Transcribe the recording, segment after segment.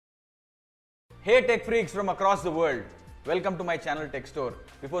Hey tech freaks from across the world, welcome to my channel Tech Store.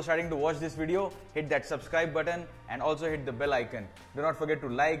 Before starting to watch this video, hit that subscribe button and also hit the bell icon. Do not forget to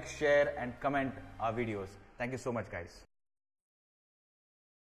like, share and comment our videos. Thank you so much guys.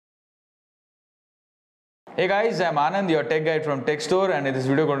 Hey guys, I'm Anand, your tech guide from Tech Store, and in this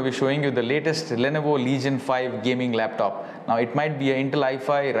video I'm going to be showing you the latest Lenovo Legion 5 gaming laptop. Now it might be an Intel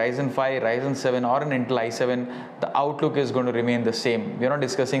i5, Ryzen 5, Ryzen 7 or an Intel i7. The outlook is going to remain the same. We are not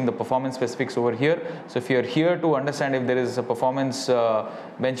discussing the performance specifics over here. So if you're here to understand if there is a performance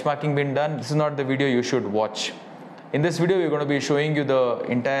benchmarking being done, this is not the video you should watch. In this video, we're going to be showing you the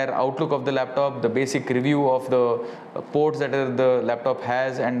entire outlook of the laptop, the basic review of the ports that the laptop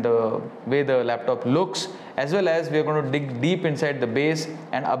has and the way the laptop looks, as well as we're going to dig deep inside the base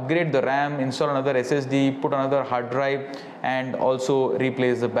and upgrade the RAM, install another SSD, put another hard drive, and also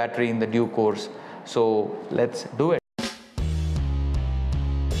replace the battery in the due course. So let's do it.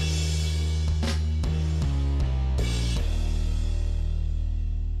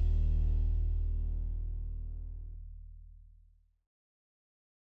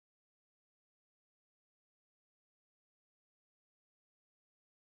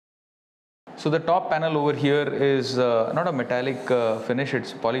 So the top panel over here is not a metallic finish,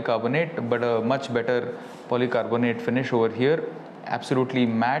 it's polycarbonate, but a much better polycarbonate finish over here. Absolutely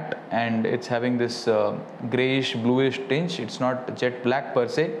matte, and it's having this grayish bluish tinge. It's not jet black per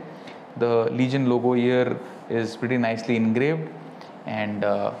se. The Legion logo here is pretty nicely engraved, and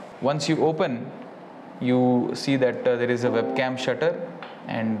once you open, you see that there is a webcam shutter,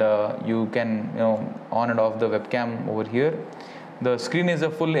 and you can on and off the webcam over here. The screen is a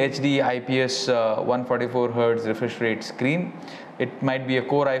full HD IPS 144Hz refresh rate screen. It might be a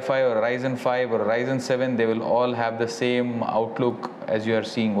Core i5 or a Ryzen 5 or a Ryzen 7. They will all have the same outlook as you are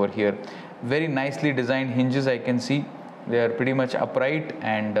seeing over here. Very nicely designed hinges, I can see. They are pretty much upright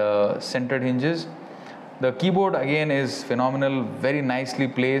and centered hinges. The keyboard again is phenomenal, very nicely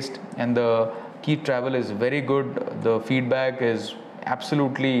placed, and the key travel is very good. The feedback is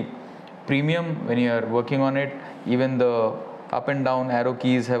absolutely premium when you are working on it. Even the up and down arrow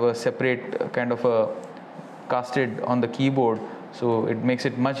keys have a separate kind of a casted on the keyboard, so it makes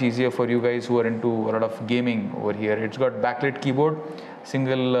it much easier for you guys who are into a lot of gaming over here. It's got backlit keyboard,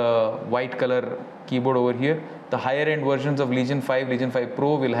 single white color keyboard over here. The higher end versions of Legion 5, Legion 5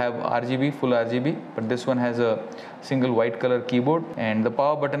 Pro will have RGB, full RGB, but this one has a single white color keyboard, and the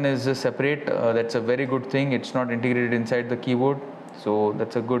power button is separate. That's a very good thing. It's not integrated inside the keyboard, so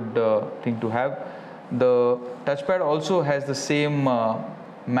that's a good thing to have. The touchpad also has the same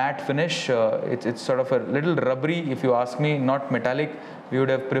matte finish. It's sort of a little rubbery if you ask me, not metallic. We would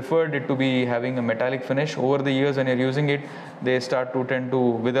have preferred it to be having a metallic finish. Over the years when you're using it, they start to tend to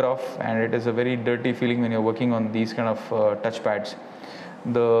wither off, and it is a very dirty feeling when you're working on these kind of touchpads.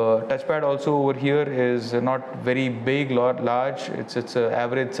 The touchpad also over here is not very big, large. It's an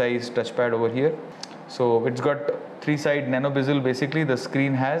average size touchpad over here. So it's got three-side nano bezel. Basically the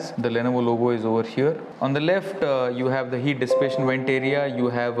screen has the Lenovo logo is over here. On the left you have the heat dissipation vent area. You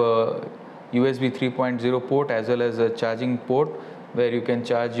have a USB 3.0 port as well as a charging port where you can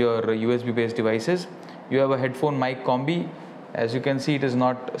charge your USB based devices. You have a headphone mic combi. As you can see, it is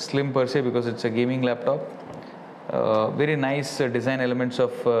not slim per se because it's a gaming laptop. Very nice design elements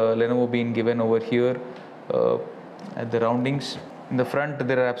of Lenovo being given over here at the roundings. In the front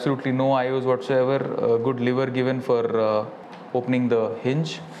there are absolutely no IOs whatsoever. A good lever given for opening the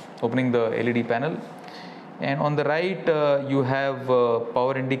hinge, opening the LED panel. And on the right you have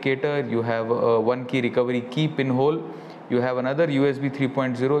power indicator, you have one key recovery key pinhole, you have another USB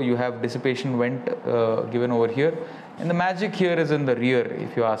 3.0, you have dissipation vent given over here, and the magic here is in the rear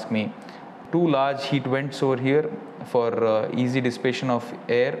if you ask me. Two large heat vents over here for easy dissipation of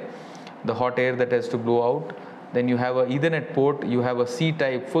air, the hot air that has to blow out. Then you have a Ethernet port, you have a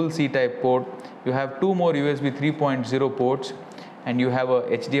C-type, full C-type port, you have two more USB 3.0 ports, and you have a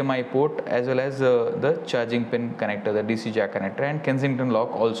HDMI port as well as the charging pin connector, the DC jack connector, and Kensington lock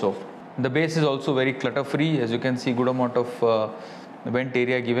also. The base is also very clutter free. As you can see, good amount of vent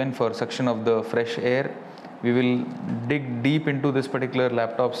area given for suction of the fresh air. We will dig deep into this particular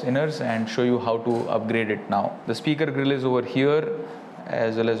laptop's inners and show you how to upgrade it now. The speaker grill is over here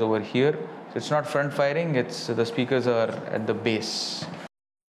as well as over here. So it's not front firing, it's the speakers are at the base.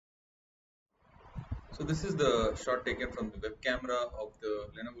 So this is the shot taken from the web camera of the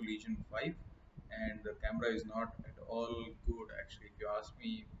Lenovo Legion 5, and the camera is not at all good actually. If you ask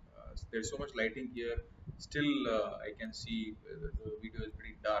me, there's so much lighting here, still I can see the video is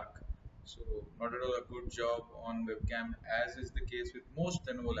pretty dark. So not at all a good job on webcam, as is the case with most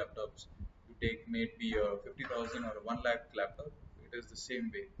Lenovo laptops. You take maybe a 50,000 or a 1 lakh laptop, it is the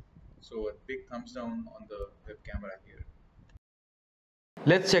same way. So a big thumbs down on the web camera here.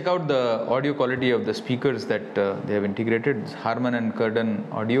 Let's check out the audio quality of the speakers that they have integrated. It's Harman and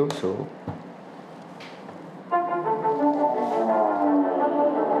Kardon audio. So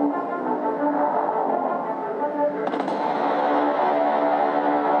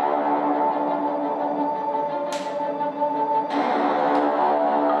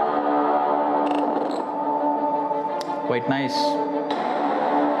quite nice.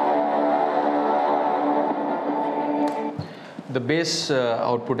 The bass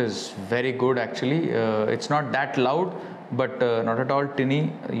output is very good actually. It's not that loud, but not at all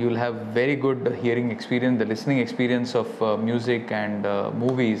tinny. You'll have very good hearing experience. The listening experience of music and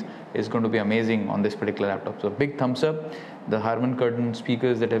movies is going to be amazing on this particular laptop. So big thumbs up. The Harman Kardon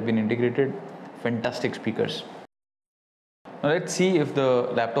speakers that have been integrated, fantastic speakers. Now let's see if the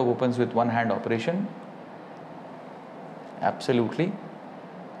laptop opens with one hand operation. Absolutely,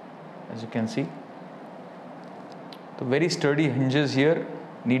 as you can see. So very sturdy hinges here.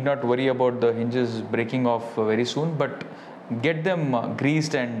 Need not worry about the hinges breaking off very soon, but get them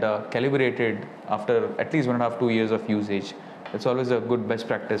greased and calibrated after at least 1.5 to 2 years of usage. It's always a good best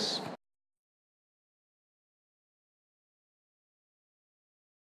practice.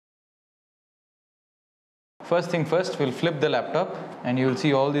 First thing first, we'll flip the laptop and you'll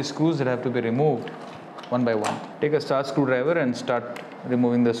see all these screws that have to be removed one by one. Take a star screwdriver and start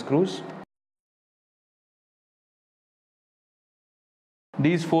removing the screws.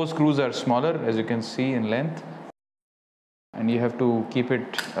 These 4 screws are smaller, as you can see, in length, and you have to keep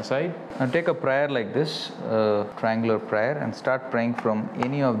it aside. Now take a prier like this, a triangular prier, and start prying from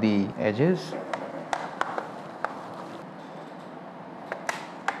any of the edges.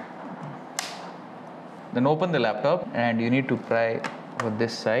 Then open the laptop and you need to pry over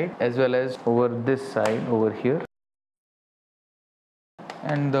this side as well as over this side over here,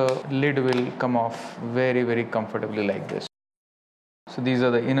 and the lid will come off very comfortably like this. So these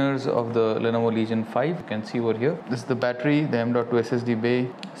are the inners of the Lenovo Legion 5. You can see over here. This is the battery, the M.2 SSD bay,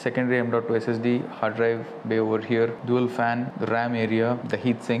 secondary M.2 SSD, hard drive bay over here, dual fan, the RAM area, the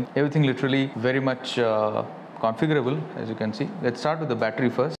heatsink. Everything literally very much configurable, as you can see. Let's start with the battery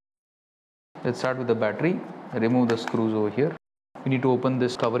first. Let's start with the battery. Remove the screws over here. We need to open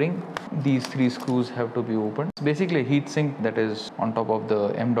this covering. These 3 screws have to be opened. It's basically a heatsink that is on top of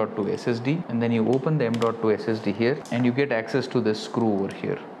the M.2 SSD, and then you open the M.2 SSD here and you get access to this screw over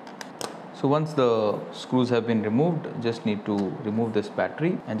here. So once the screws have been removed, just need to remove this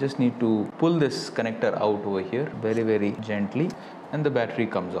battery and just need to pull this connector out over here very gently, and the battery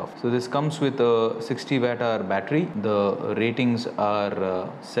comes off. So this comes with a 60 watt-hour battery. The ratings are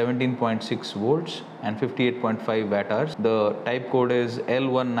 17.6 volts and 58.5 watt-hours. The type code is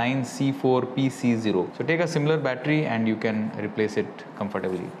L19C4PC0. So take a similar battery and you can replace it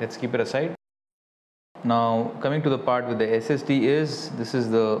comfortably. Let's keep it aside. Now coming to the part with the SSD this is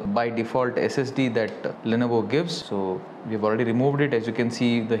the by default SSD that Lenovo gives. So we've already removed it. As you can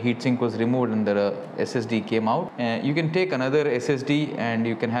see, the heatsink was removed and the SSD came out. You can take another SSD and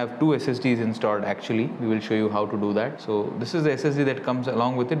you can have 2 SSDs installed actually. We will show you how to do that. So this is the SSD that comes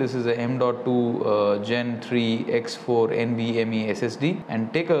along with it. This is the M.2 Gen 3 X4 NVMe SSD,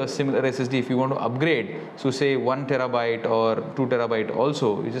 and take a similar SSD if you want to upgrade. So say 1 terabyte or 2 terabyte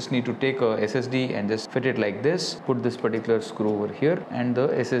also, you just need to take a SSD and just fit it like this. Put this particular screw over here and the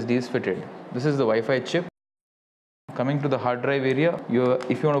SSD is fitted. This is the Wi-Fi chip. Coming to the hard drive area,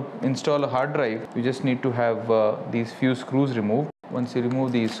 if you want to install a hard drive, you just need to have these few screws removed. Once you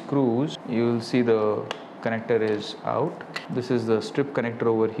remove these screws, you will see the connector is out. This is the strip connector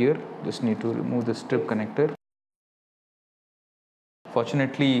over here. Just need to remove the strip connector.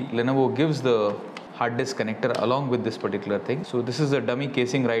 Fortunately, Lenovo gives the hard disk connector along with this particular thing. So this is a dummy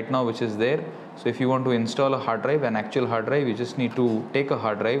casing right now which is there. So if you want to install a hard drive, an actual hard drive, you just need to take a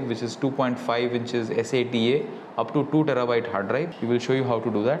hard drive which is 2.5 inches SATA up to 2 terabyte hard drive. We will show you how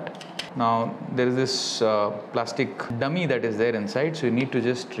to do that. Now there is this plastic dummy that is there inside, so you need to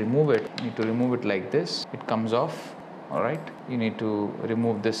just remove it. You need to remove it like this. It comes off. Alright, you need to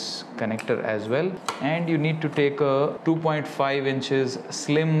remove this connector as well, and you need to take a 2.5 inches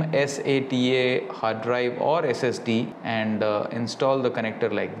slim SATA hard drive or SSD and install the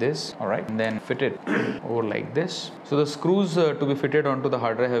connector like this. Alright, and then fit it over like this. So the screws to be fitted onto the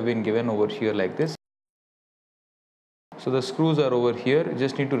hard drive have been given over here like this. So the screws are over here. You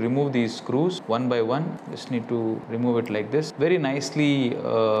just need to remove these screws one by one. Just need to remove it like this. Very nicely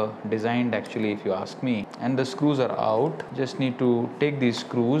designed actually, if you ask me. And the screws are out. Just need to take these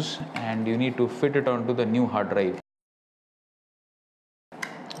screws and you need to fit it onto the new hard drive.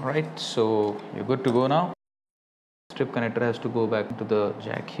 Alright, so you're good to go now. Just strip connector has to go back to the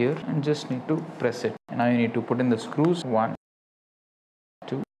jack here and just need to press it. And now you need to put in the screws, 1,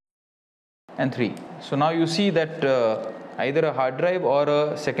 2 and 3. So now you see that either a hard drive or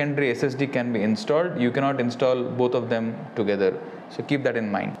a secondary SSD can be installed. You cannot install both of them together. So keep that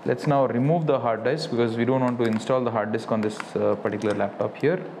in mind. Let's now remove the hard disk because we don't want to install the hard disk on this particular laptop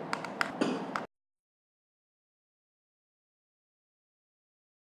here.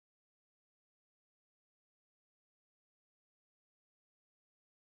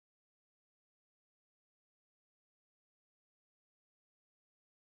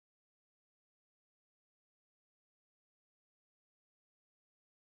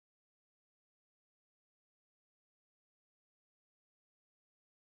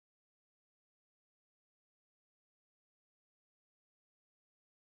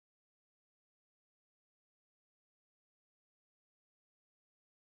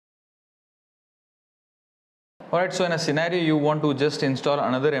 Alright, so in a scenario you want to just install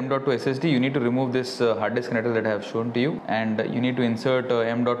another M.2 SSD, you need to remove this hard disk connector that I have shown to you, and you need to insert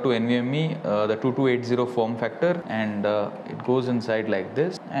M.2 NVMe, the 2280 form factor, and it goes inside like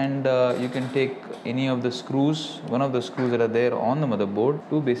this. And you can take any of the screws, one of the screws that are there on the motherboard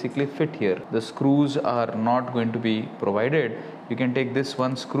to basically fit here. The screws are not going to be provided. You can take this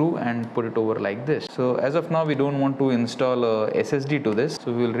one screw and put it over like this. So as of now we don't want to install a SSD to this,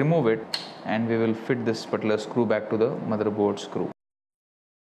 so we will remove it and we will fit this particular screw back to the motherboard screw.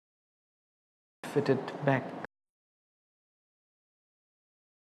 Fit it back.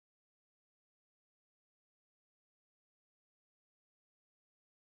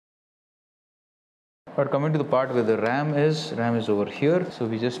 But coming to the part where the RAM is over here. So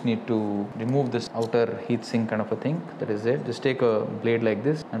we just need to remove this outer heatsink kind of a thing that is there. Just take a blade like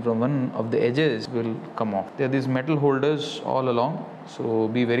this, and from one of the edges will come off. There are these metal holders all along, so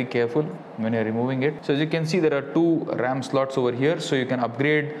be very careful when you're removing it. So as you can see, there are two RAM slots over here, so you can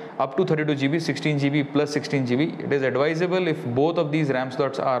upgrade up to 32 GB, 16 GB plus 16 GB. It is advisable if both of these RAM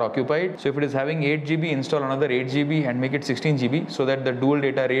slots are occupied. So if it is having 8 GB, install another 8 GB and make it 16 GB so that the dual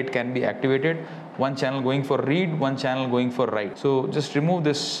data rate can be activated. One channel going for read, one channel going for write. So just remove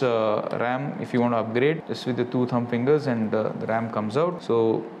this RAM if you want to upgrade, just with the two thumb fingers, and the RAM comes out.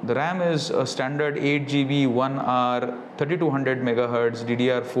 So the RAM is a standard 8 GB 1R 3200 MHz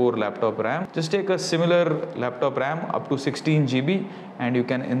DDR4 laptop RAM. Just take a similar laptop RAM up to 16 GB and you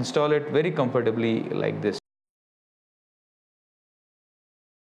can install it very comfortably like this.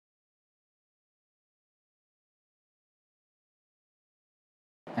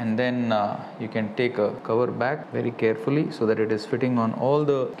 And then you can take a cover back very carefully so that it is fitting on all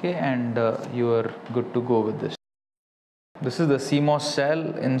the and you are good to go with this. This is the CMOS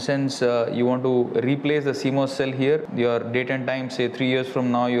cell. In sense, you want to replace the CMOS cell here. Your date and time, say 3 years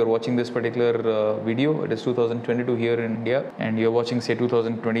from now, you are watching this particular video. It is 2022 here in India, and you are watching say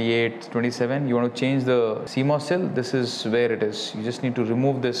 2028, 27. You want to change the CMOS cell. This is where it is. You just need to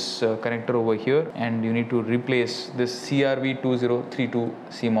remove this connector over here, and you need to replace this CRV2032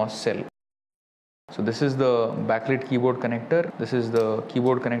 CMOS cell. So this is the backlit keyboard connector. This is the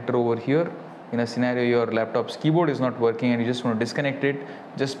keyboard connector over here. In a scenario your laptop's keyboard is not working and you just want to disconnect it,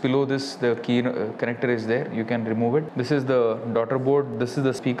 just below this the key connector is there, you can remove it. This is the daughter board. This is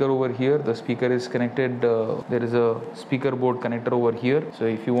the speaker over here. The speaker is connected, there is a speaker board connector over here. So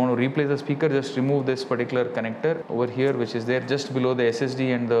if you want to replace the speaker, just remove this particular connector over here which is there just below the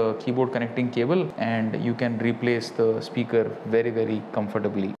SSD and the keyboard connecting cable, and you can replace the speaker very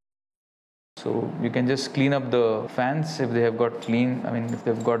comfortably. So you can just clean up the fans if they have got if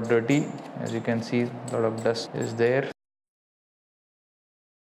they've got dirty. As you can see, a lot of dust is there.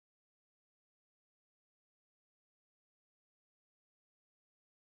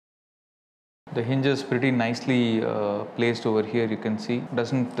 The hinge is pretty nicely placed over here. You can see,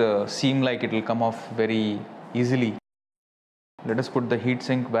 doesn't seem like it will come off very easily. Let us put the heat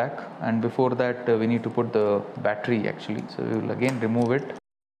sink back, and before that we need to put the battery actually. So we will again remove it.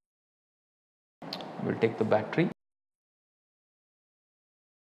 We'll take the battery.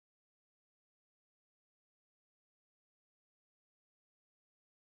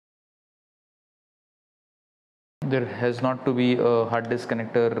 There has not to be a hard disk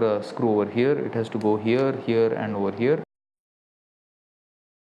connector screw over here. It has to go here, here and over here.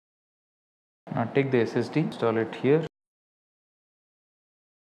 Now take the SSD, install it here.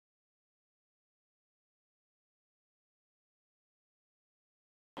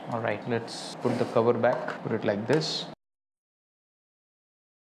 Alright, let's put the cover back, put it like this.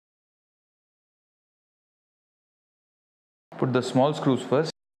 Put the small screws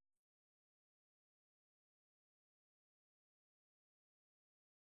first.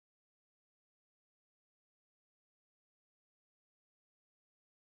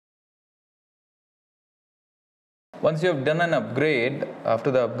 Once you have done an upgrade,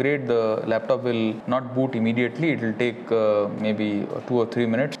 after the upgrade the laptop will not boot immediately. It will take maybe 2 or 3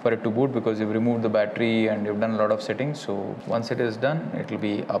 minutes for it to boot because you've removed the battery and you've done a lot of settings. So once it is done, it will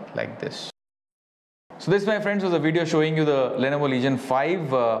be up like this. So this, my friends, was a video showing you the Lenovo Legion 5,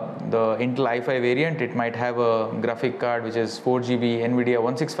 the Intel i5 variant. It might have a graphic card which is 4GB NVIDIA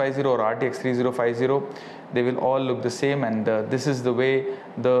 1650 or RTX 3050. They will all look the same, and this is the way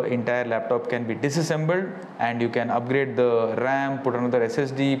the entire laptop can be disassembled, and you can upgrade the RAM, put another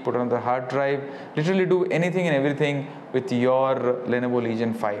SSD, put another hard drive, literally do anything and everything with your Lenovo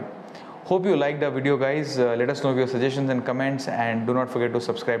Legion 5. Hope you liked our video, guys. Let us know your suggestions and comments, and do not forget to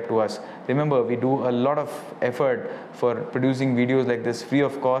subscribe to us. Remember, we do a lot of effort for producing videos like this free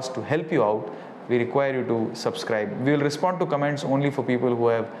of cost to help you out. We require you to subscribe. We will respond to comments only for people who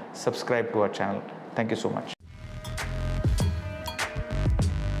have subscribed to our channel. Thank you so much.